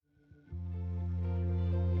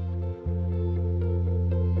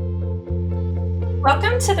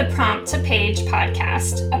Welcome to the Prompt to Page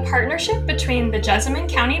podcast, a partnership between the Jessamine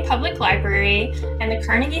County Public Library and the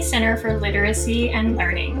Carnegie Center for Literacy and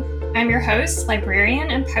Learning. I'm your host,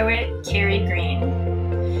 librarian and poet Carrie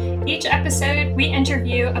Green. Each episode, we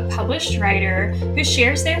interview a published writer who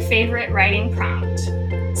shares their favorite writing prompt.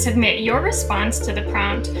 Submit your response to the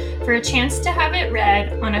prompt for a chance to have it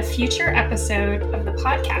read on a future episode of the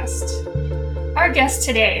podcast. Our guest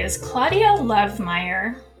today is Claudia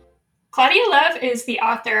Lovemeyer. Claudia Love is the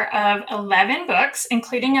author of 11 books,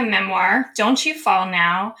 including a memoir, Don't You Fall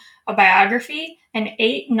Now, a biography, and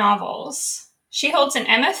 8 novels. She holds an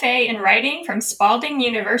MFA in writing from Spalding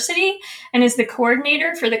University and is the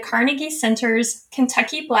coordinator for the Carnegie Center's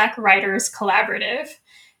Kentucky Black Writers Collaborative.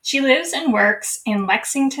 She lives and works in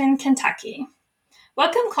Lexington, Kentucky.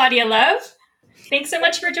 Welcome, Claudia Love. Thanks so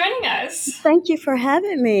much for joining us. Thank you for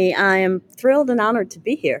having me. I am thrilled and honored to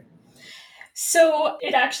be here. So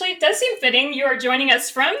it actually does seem fitting you are joining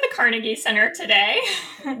us from the Carnegie Center today.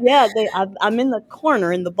 Yeah, I'm in the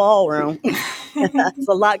corner in the ballroom. There's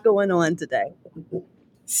a lot going on today.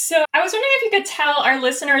 So I was wondering if you could tell our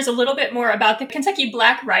listeners a little bit more about the Kentucky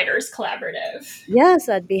Black Writers Collaborative. Yes,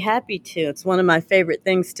 I'd be happy to. It's one of my favorite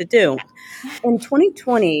things to do. In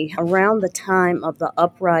 2020, around the time of the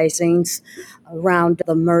uprisings, around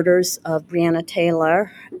the murders of Breonna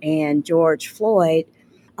Taylor and George Floyd,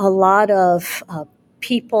 a lot of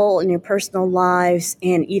people in their personal lives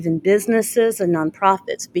and even businesses and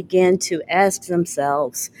nonprofits began to ask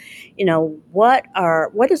themselves, what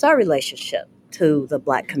is our relationship to the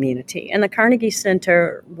Black community? And the Carnegie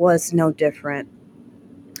Center was no different.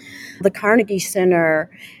 The Carnegie Center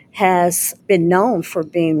has been known for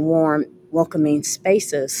being warm, welcoming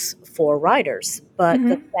spaces for writers. But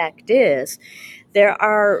the fact is, there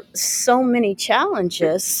are so many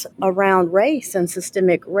challenges around race and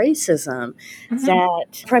systemic racism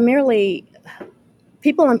that primarily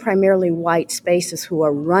people in primarily white spaces who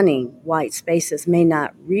are running white spaces may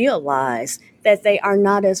not realize that they are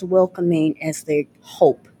not as welcoming as they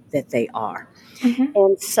hope that they are.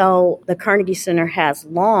 And so the Carnegie Center has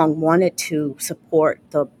long wanted to support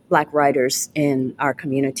the Black writers in our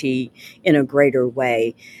community in a greater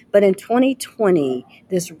way. But in 2020,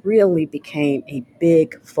 this really became a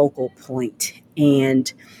big focal point.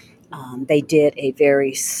 And they did a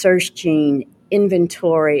very searching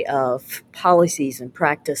inventory of policies and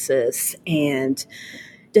practices and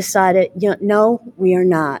decided, no, we are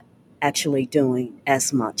not actually doing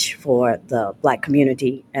as much for the Black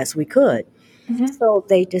community as we could. So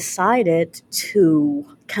they decided to,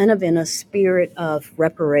 kind of in a spirit of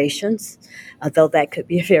reparations, although that could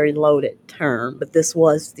be a very loaded term, but this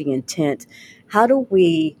was the intent. How do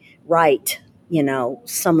we right,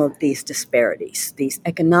 some of these disparities, these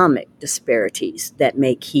economic disparities that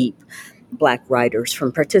may keep Black writers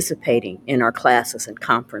from participating in our classes and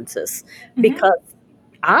conferences? Because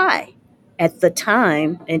at the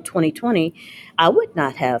time in 2020, I would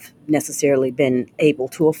not have necessarily been able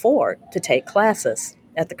to afford to take classes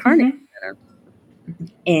at the Carnegie Center.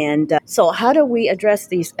 And so how do we address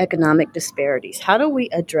these economic disparities? How do we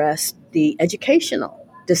address the educational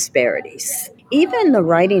disparities? Even the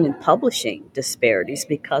writing and publishing disparities,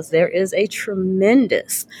 because there is a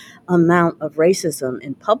tremendous amount of racism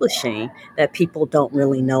in publishing that people don't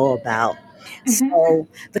really know about. So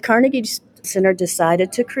the Carnegie Center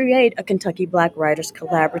decided to create a Kentucky Black Writers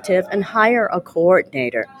Collaborative and hire a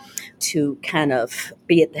coordinator to kind of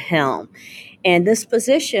be at the helm. And this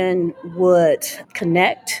position would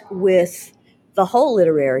connect with the whole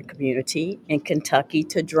literary community in Kentucky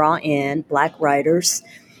to draw in Black writers,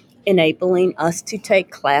 enabling us to take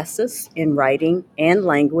classes in writing and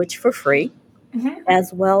language for free,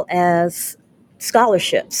 as well as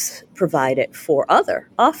scholarships provided for other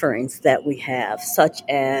offerings that we have, such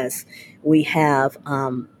as we have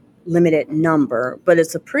limited number, but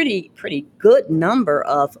it's a pretty good number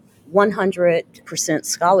of 100%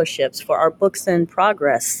 scholarships for our Books in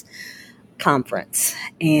Progress conference.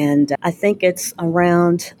 And I think it's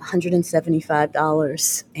around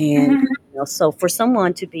 $175. And so for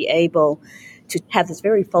someone to be able to have this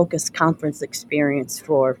very focused conference experience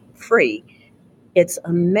for free, it's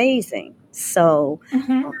amazing. So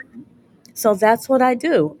that's what I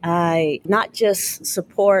do. I not just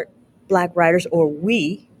support Black writers, or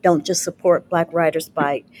we don't just support Black writers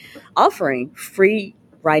by offering free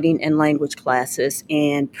writing and language classes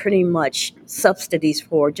and pretty much subsidies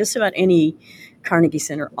for just about any Carnegie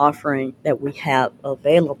Center offering that we have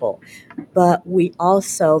available. But we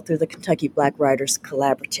also, through the Kentucky Black Writers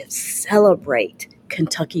Collaborative, celebrate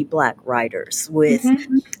Kentucky Black writers with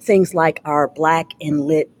things like our Black and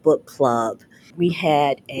Lit Book Club. We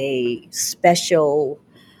had a special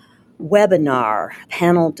webinar,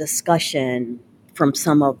 panel discussion from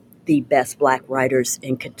some of the best Black writers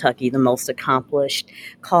in Kentucky, the most accomplished,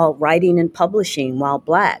 called Writing and Publishing While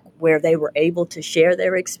Black, where they were able to share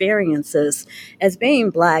their experiences as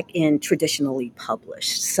being Black and traditionally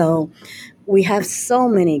published. So we have so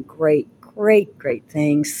many great, great, great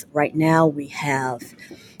things. Right now, we have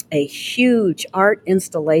a huge art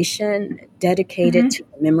installation dedicated to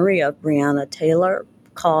the memory of Breonna Taylor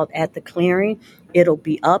called At the Clearing. It'll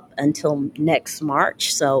be up until next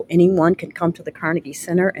March, so anyone can come to the Carnegie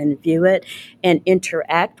Center and view it and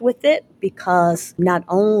interact with it, because not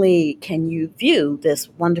only can you view this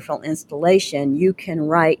wonderful installation, you can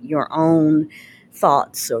write your own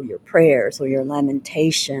thoughts or your prayers or your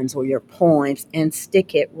lamentations or your poems and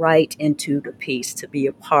stick it right into the piece to be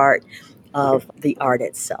a part of the art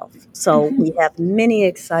itself. So we have many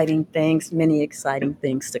exciting things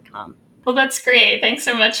to come. Well, that's great. Thanks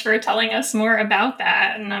so much for telling us more about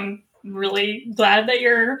that. And I'm really glad that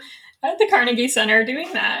you're at the Carnegie Center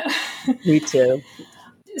doing that. Me too.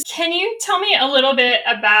 Can you tell me a little bit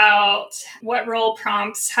about what role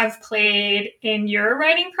prompts have played in your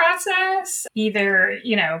writing process, either,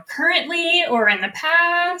 currently or in the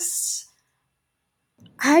past?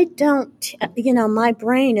 I don't, my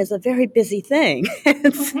brain is a very busy thing.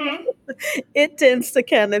 It tends to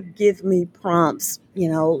kind of give me prompts,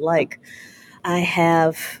 like I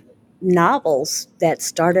have novels that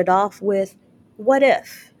started off with what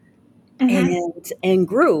if, and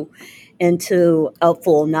grew into a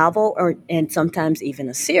full novel and sometimes even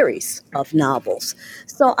a series of novels.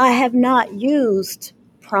 So I have not used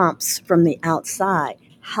prompts from the outside.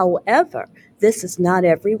 However, this is not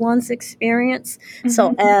everyone's experience.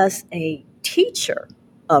 So as a teacher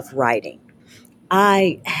of writing,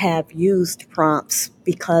 I have used prompts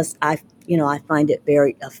because I find it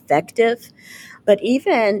very effective. But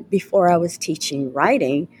even before I was teaching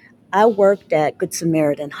writing, I worked at Good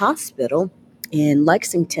Samaritan Hospital in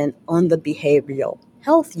Lexington on the behavioral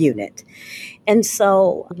health unit. And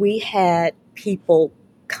so we had people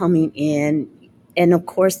coming in, and of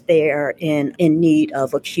course they are in need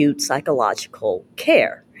of acute psychological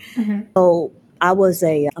care. So I was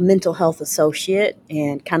a mental health associate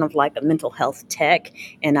and kind of like a mental health tech,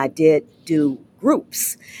 and I did do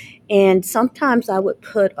groups. And sometimes I would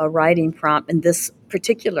put a writing prompt in this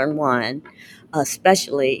particular one,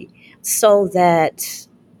 especially so that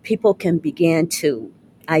people can begin to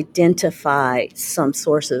identify some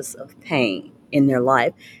sources of pain in their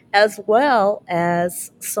life, as well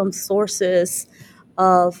as some sources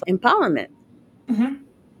of empowerment.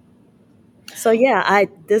 So yeah,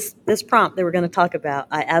 this prompt that we're going to talk about,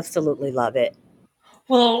 I absolutely love it.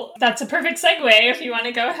 Well, that's a perfect segue if you want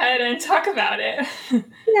to go ahead and talk about it.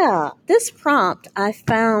 Yeah, this prompt I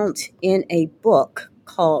found in a book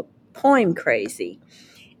called Poem Crazy,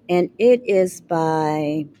 and it is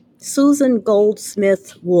by Susan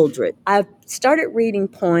Goldsmith Wooldred. I started reading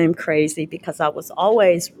Poem Crazy because I was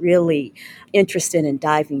always really interested in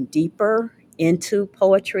diving deeper into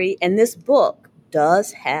poetry, and this book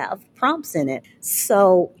does have prompts in it.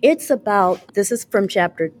 So this is from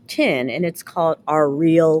chapter 10, and it's called Our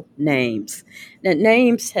Real Names. Now,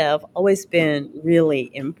 names have always been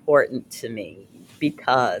really important to me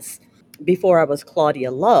because before I was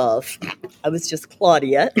Claudia Love, I was just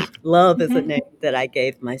Claudia. Love is a name that I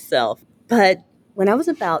gave myself. But when I was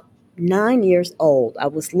about 9 years old, I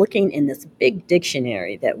was looking in this big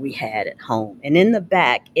dictionary that we had at home. And in the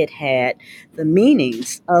back, it had the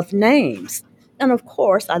meanings of names. And of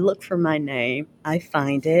course, I look for my name, I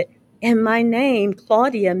find it. And my name,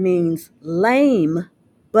 Claudia, means lame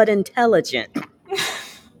but intelligent.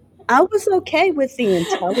 I was okay with the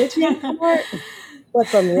intelligent part, but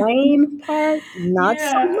the lame part, not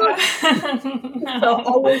so much. So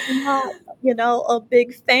I was not, a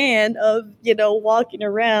big fan of, walking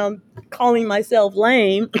around calling myself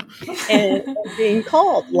lame and being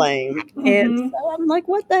called lame. And so I'm like,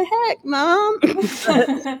 what the heck, Mom? She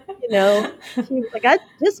was like, I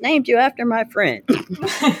just named you after my friend.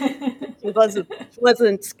 She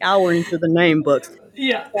wasn't scouring through the name books.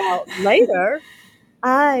 Yeah. Now, later,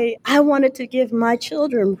 I wanted to give my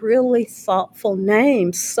children really thoughtful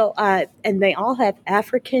names. And they all have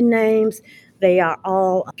African names. They are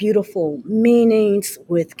all beautiful meanings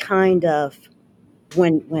with kind of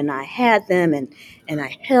when I had them and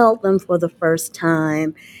I held them for the first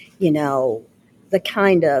time, the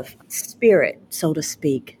kind of spirit, so to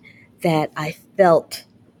speak, that I felt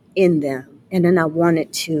in them. And then I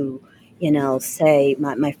wanted to say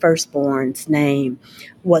my firstborn's name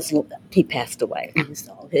he passed away.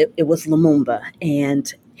 So it was Lumumba,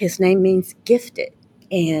 and his name means gifted.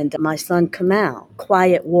 and my son Kamal,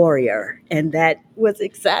 quiet warrior. And that was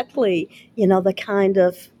exactly, the kind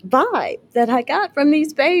of vibe that I got from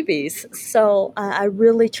these babies. So I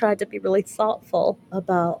really tried to be really thoughtful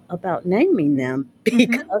about naming them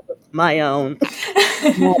because of my own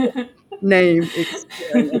name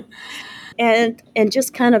experience. And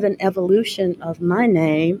just kind of an evolution of my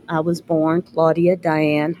name. I was born Claudia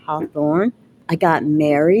Diane Hawthorne. I got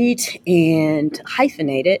married and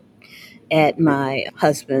hyphenated at my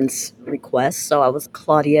husband's request. So I was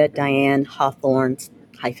Claudia Diane Hawthorne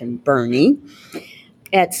Bernie.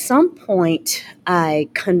 At some point, I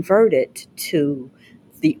converted to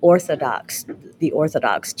the Orthodox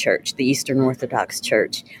Church, the Eastern Orthodox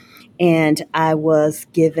Church, and I was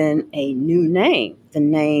given a new name, the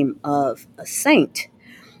name of a saint.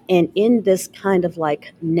 And in this kind of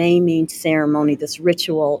like naming ceremony, this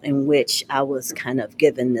ritual in which I was kind of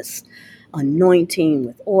given this anointing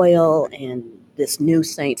with oil and this new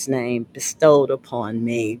saint's name bestowed upon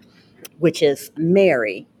me, which is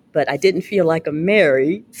Mary. But I didn't feel like a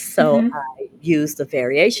Mary, so I used a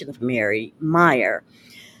variation of Mary, Meyer.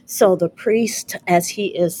 So the priest, as he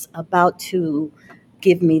is about to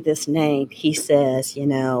give me this name, he says,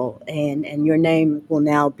 and your name will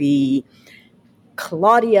now be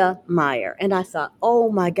Claudia Meyer. And I thought,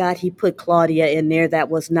 oh my God, he put Claudia in there. That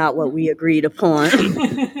was not what we agreed upon.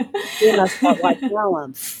 Then I felt like, now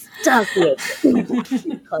I'm stuck with it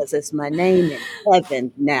because it's my name in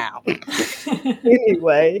heaven now.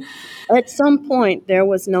 Anyway, at some point, there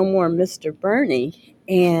was no more Mr. Bernie.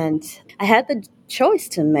 And I had the choice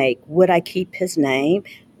to make. Would I keep his name?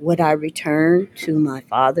 Would I return to my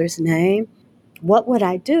father's name? What would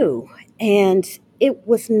I do? And it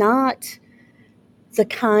was not the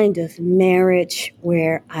kind of marriage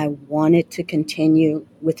where I wanted to continue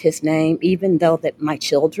with his name, even though that my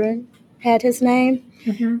children had his name.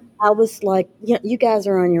 I was like, you guys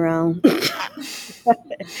are on your own.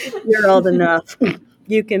 You're old enough.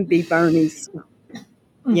 You can be Bernie's,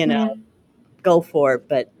 go for it,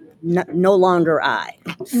 but no longer I.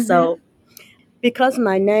 So because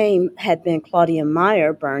my name had been Claudia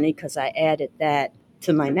Meyer Bernie, because I added that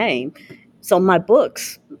to my name, so my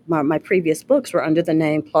books, my previous books were under the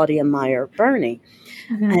name Claudia Meyer Bernie.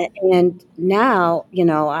 And now,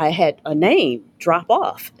 I had a name drop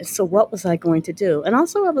off. So what was I going to do? And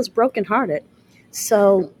also I was brokenhearted.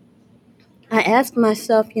 So I asked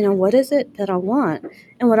myself, what is it that I want?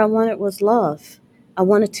 And what I wanted was love. I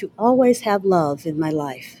wanted to always have love in my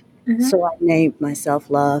life. So I named myself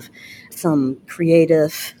Love. Some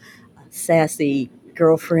creative, sassy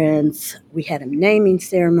girlfriends. We had a naming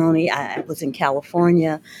ceremony. I was in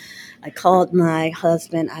California. I called my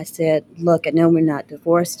husband. I said, look, I know we're not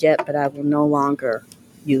divorced yet, but I will no longer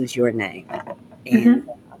use your name.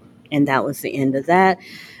 And that was the end of that.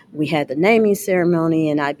 We had the naming ceremony,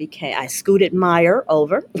 and I scooted Meyer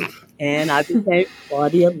over, and I became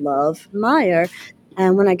Claudia Love Meyer.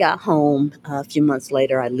 And when I got home a few months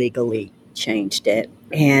later, I legally changed it.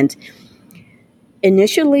 And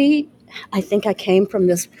initially, I think I came from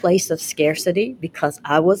this place of scarcity because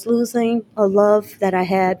I was losing a love that I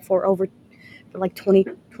had for like 20,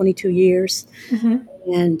 22 years.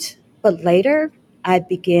 But later, I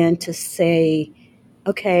began to say,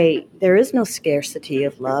 okay, there is no scarcity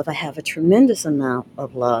of love. I have a tremendous amount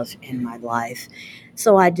of love in my life.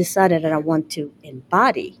 So I decided that I want to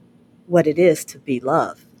embody what it is to be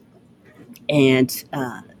loved and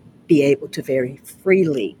be able to very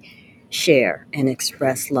freely share and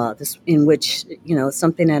express love, in which,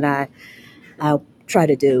 something that I try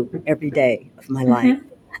to do every day of my life.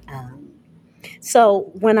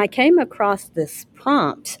 So when I came across this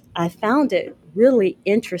prompt, I found it really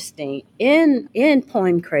interesting. In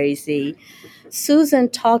Poem Crazy, Susan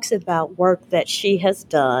talks about work that she has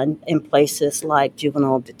done in places like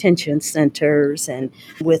juvenile detention centers and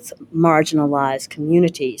with marginalized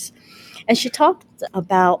communities. And she talked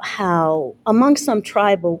about how among some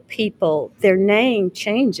tribal people, their name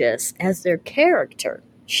changes as their character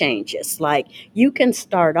changes. Like you can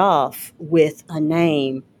start off with a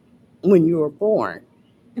name when you were born,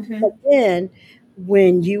 but then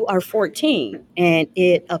when you are 14 and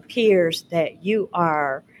it appears that you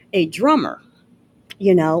are a drummer,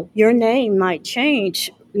 your name might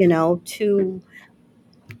change, to,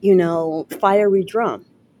 fiery drum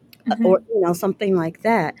or, something like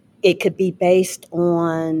that. It could be based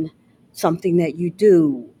on something that you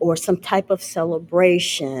do or some type of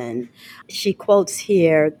celebration. She quotes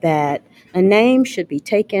here that a name should be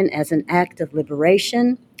taken as an act of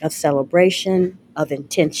liberation, of celebration, of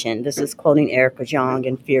intention. This is quoting Erica Jong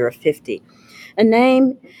in Fear of 50. A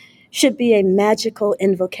name should be a magical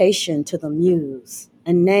invocation to the muse,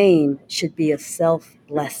 a name should be a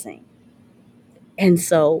self-blessing. And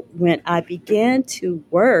so when I began to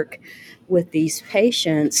work with these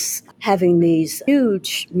patients having these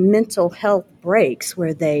huge mental health breaks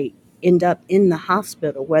where they end up in the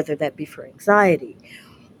hospital, whether that be for anxiety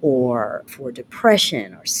or for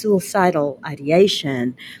depression or suicidal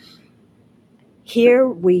ideation, here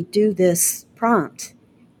we do this prompt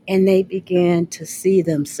and they begin to see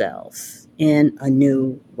themselves in a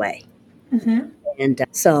new way. Mm-hmm. And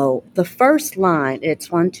so the first line,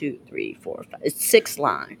 it's 1, 2, 3, 4, 5, it's 6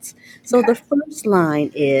 lines. So Okay. the first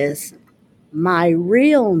line is, my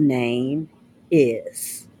real name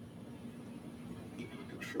is.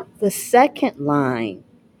 The second line,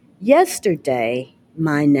 yesterday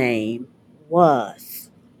my name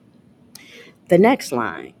was. The next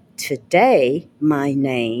line, today my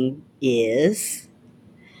name is.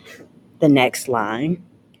 The next line,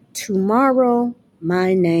 tomorrow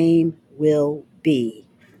my name will be.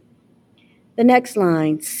 The next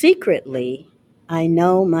line, secretly, I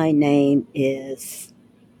know my name is.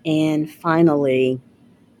 And finally,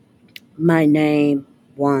 my name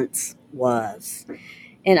once was.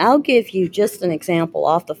 And I'll give you just an example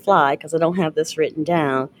off the fly, because I don't have this written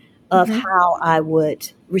down, of Mm-hmm. how I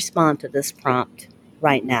would respond to this prompt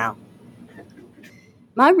right now.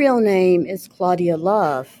 My real name is Claudia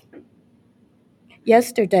Love.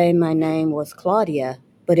 Yesterday, my name was Claudia,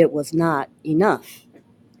 but it was not enough.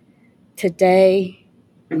 Today,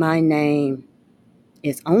 my name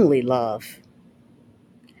is only Love.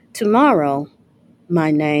 Tomorrow,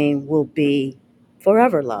 my name will be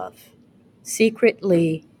Forever Love.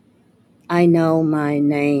 Secretly, I know my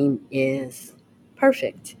name is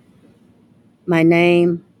perfect. My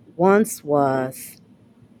name once was,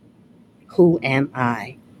 who am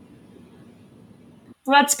I?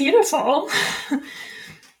 Well, that's beautiful.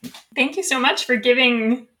 Thank you so much for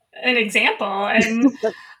giving an example. And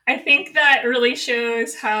I think that really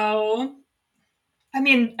shows how, I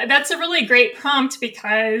mean, that's a really great prompt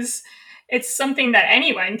because it's something that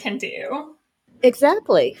anyone can do.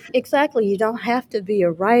 Exactly. You don't have to be a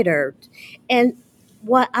writer. And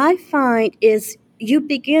what I find is you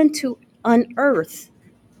begin to unearth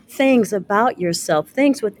things about yourself,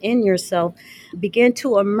 things within yourself begin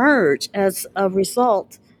to emerge as a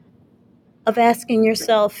result of asking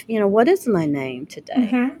yourself, what is my name today?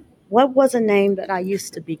 Mm-hmm. What was a name that I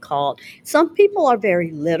used to be called? Some people are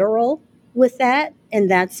very literal with that, and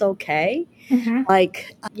that's okay. Mm-hmm.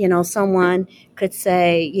 Like, someone could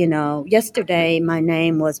say, yesterday my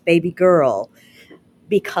name was baby girl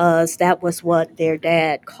because that was what their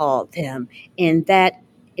dad called them. And that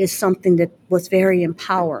is something that was very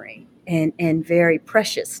empowering and very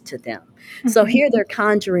precious to them. So Mm-hmm. here they're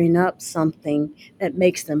conjuring up something that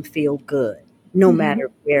makes them feel good, no Mm-hmm.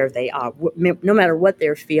 matter where they are, no matter what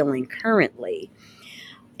they're feeling currently.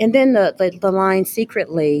 And then the line,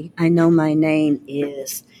 secretly, I know my name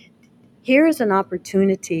is. Here is an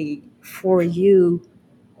opportunity for you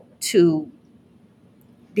to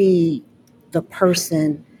be the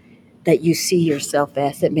person that you see yourself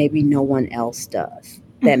as that maybe no one else does,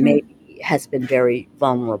 that Mm-hmm. maybe has been very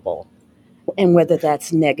vulnerable. And whether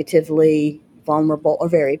that's negatively vulnerable or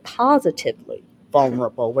very positively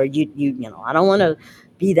vulnerable, where I don't want to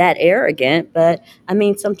be that arrogant, but I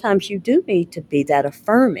mean, sometimes you do need to be that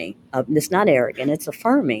affirming of, it's not arrogant, it's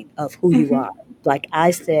affirming of who you Mm-hmm. are. Like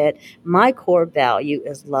I said, my core value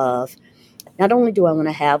is love. Not only do I want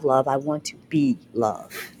to have love, I want to be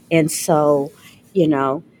love. And so, you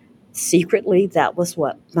know, secretly, that was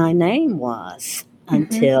what my name was Mm-hmm.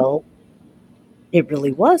 until it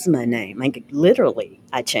really was my name. Like literally,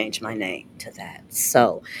 I changed my name to that.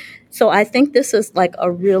 So I think this is like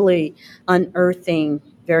a really unearthing,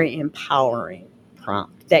 very empowering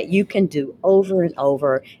prompt that you can do over and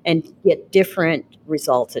over and get different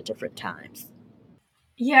results at different times.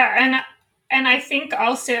 Yeah, and I think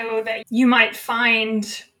also that you might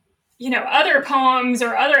find, other poems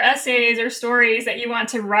or other essays or stories that you want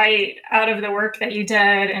to write out of the work that you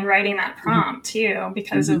did in writing that Mhm. prompt too,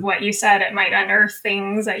 because of Mhm. what you said. It might unearth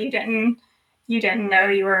things that you didn't know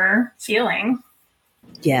you were feeling.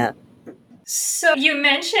 Yeah. So you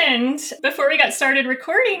mentioned before we got started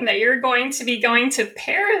recording that you're going to be going to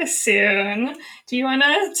Paris soon. Do you want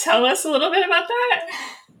to tell us a little bit about that?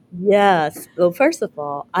 Yes. Well, first of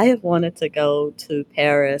all, I have wanted to go to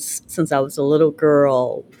Paris since I was a little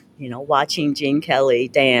girl, watching Gene Kelly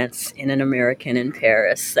dance in An American in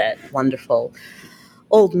Paris, that wonderful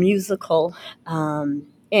old musical,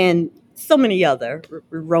 and so many other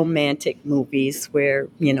romantic movies where,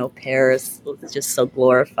 Paris was just so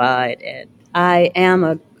glorified. And I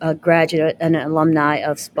am a graduate and an alumni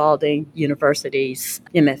of Spalding University's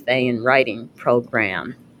MFA in Writing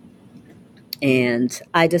program. And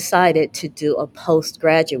I decided to do a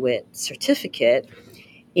postgraduate certificate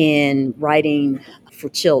in writing for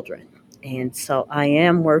children. And so I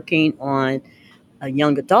am working on a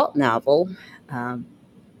young adult novel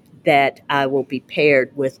that I will be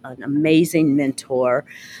paired with an amazing mentor,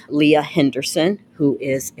 Leah Henderson, who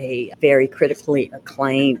is a very critically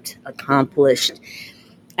acclaimed, accomplished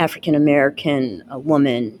African American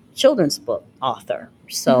woman children's book author.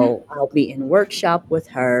 So I'll be in workshop with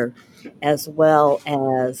her as well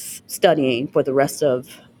as studying for the rest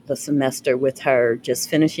of the semester with her, just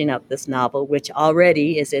finishing up this novel, which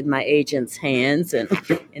already is in my agent's hands and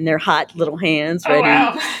in their hot little hands, Oh, ready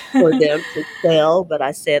wow. for them to sell. But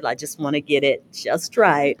I said, I just want to get it just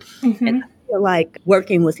right. And I feel like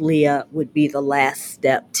working with Leah would be the last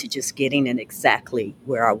step to just getting it exactly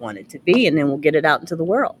where I want it to be. And then we'll get it out into the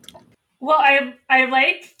world. Well, I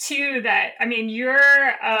like too that, I mean, you're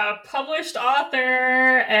a published author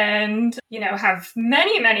and, you know, have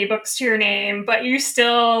many, many books to your name, but you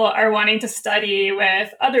still are wanting to study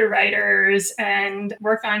with other writers and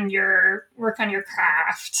work on your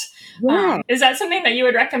craft. Yeah. Is that something that you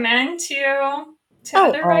would recommend to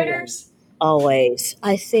other writers? Always.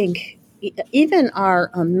 I think even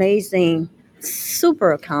our amazing,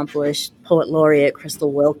 super accomplished poet laureate,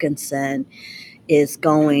 Crystal Wilkinson, is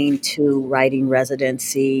going to writing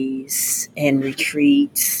residencies and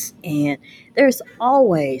retreats. And there's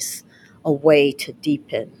always a way to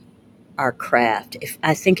deepen our craft. If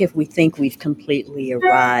we think we've completely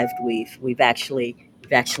arrived, we've actually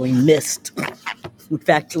missed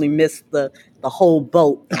the whole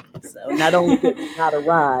boat. So not only did we not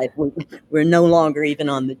arrive, we're no longer even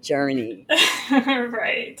on the journey.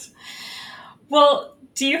 Right. Well,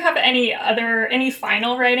 do you have any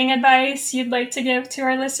final writing advice you'd like to give to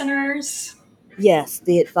our listeners? Yes,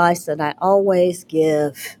 the advice that I always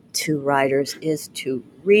give to writers is to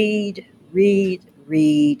read in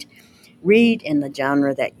the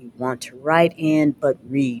genre that you want to write in, but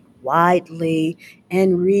read widely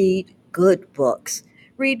and read good books.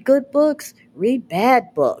 Read good books, read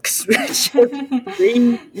bad books.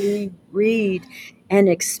 read, and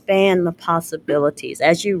expand the possibilities.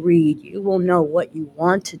 As you read, you will know what you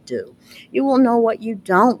want to do. You will know what you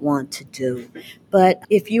don't want to do. But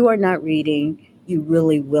if you are not reading, you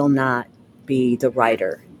really will not be the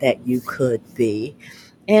writer that you could be.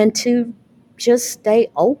 And to just stay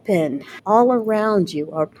open. All around you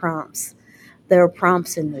are prompts. There are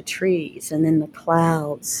prompts in the trees and in the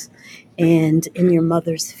clouds and in your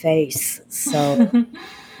mother's face. So,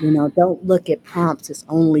 don't look at prompts as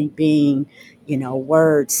only being,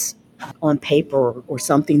 words on paper or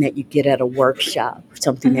something that you get at a workshop or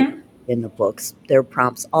something that you get in the books. There are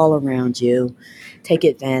prompts all around you. Take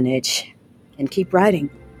advantage and keep writing.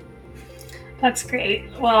 That's great.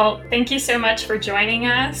 Well, thank you so much for joining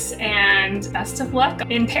us and best of luck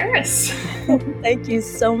in Paris. Thank you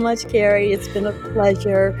so much, Carrie. It's been a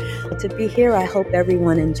pleasure to be here. I hope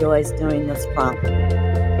everyone enjoys doing this prompt.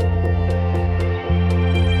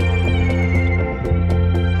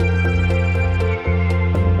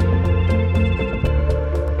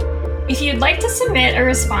 If you'd like to submit a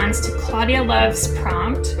response to Claudia Love's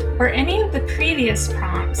prompt or any of the previous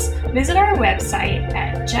prompts, visit our website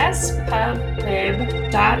at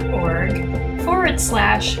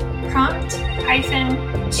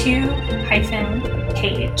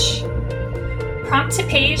jesspublib.org/prompt-to-page. Prompt to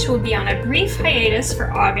Page will be on a brief hiatus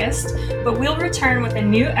for August, but we'll return with a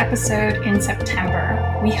new episode in September.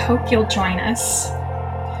 We hope you'll join us.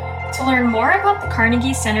 To learn more about the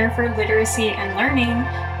Carnegie Center for Literacy and Learning,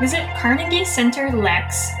 visit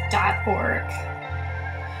carnegiecenterlex.org.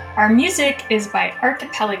 Our music is by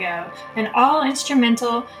Archipelago, an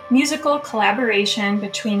all-instrumental musical collaboration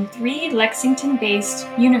between 3 Lexington-based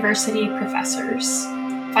university professors.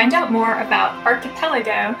 Find out more about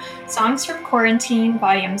Archipelago, Songs from Quarantine,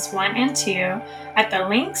 Volumes 1 and 2, at the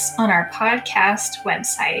links on our podcast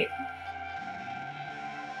website.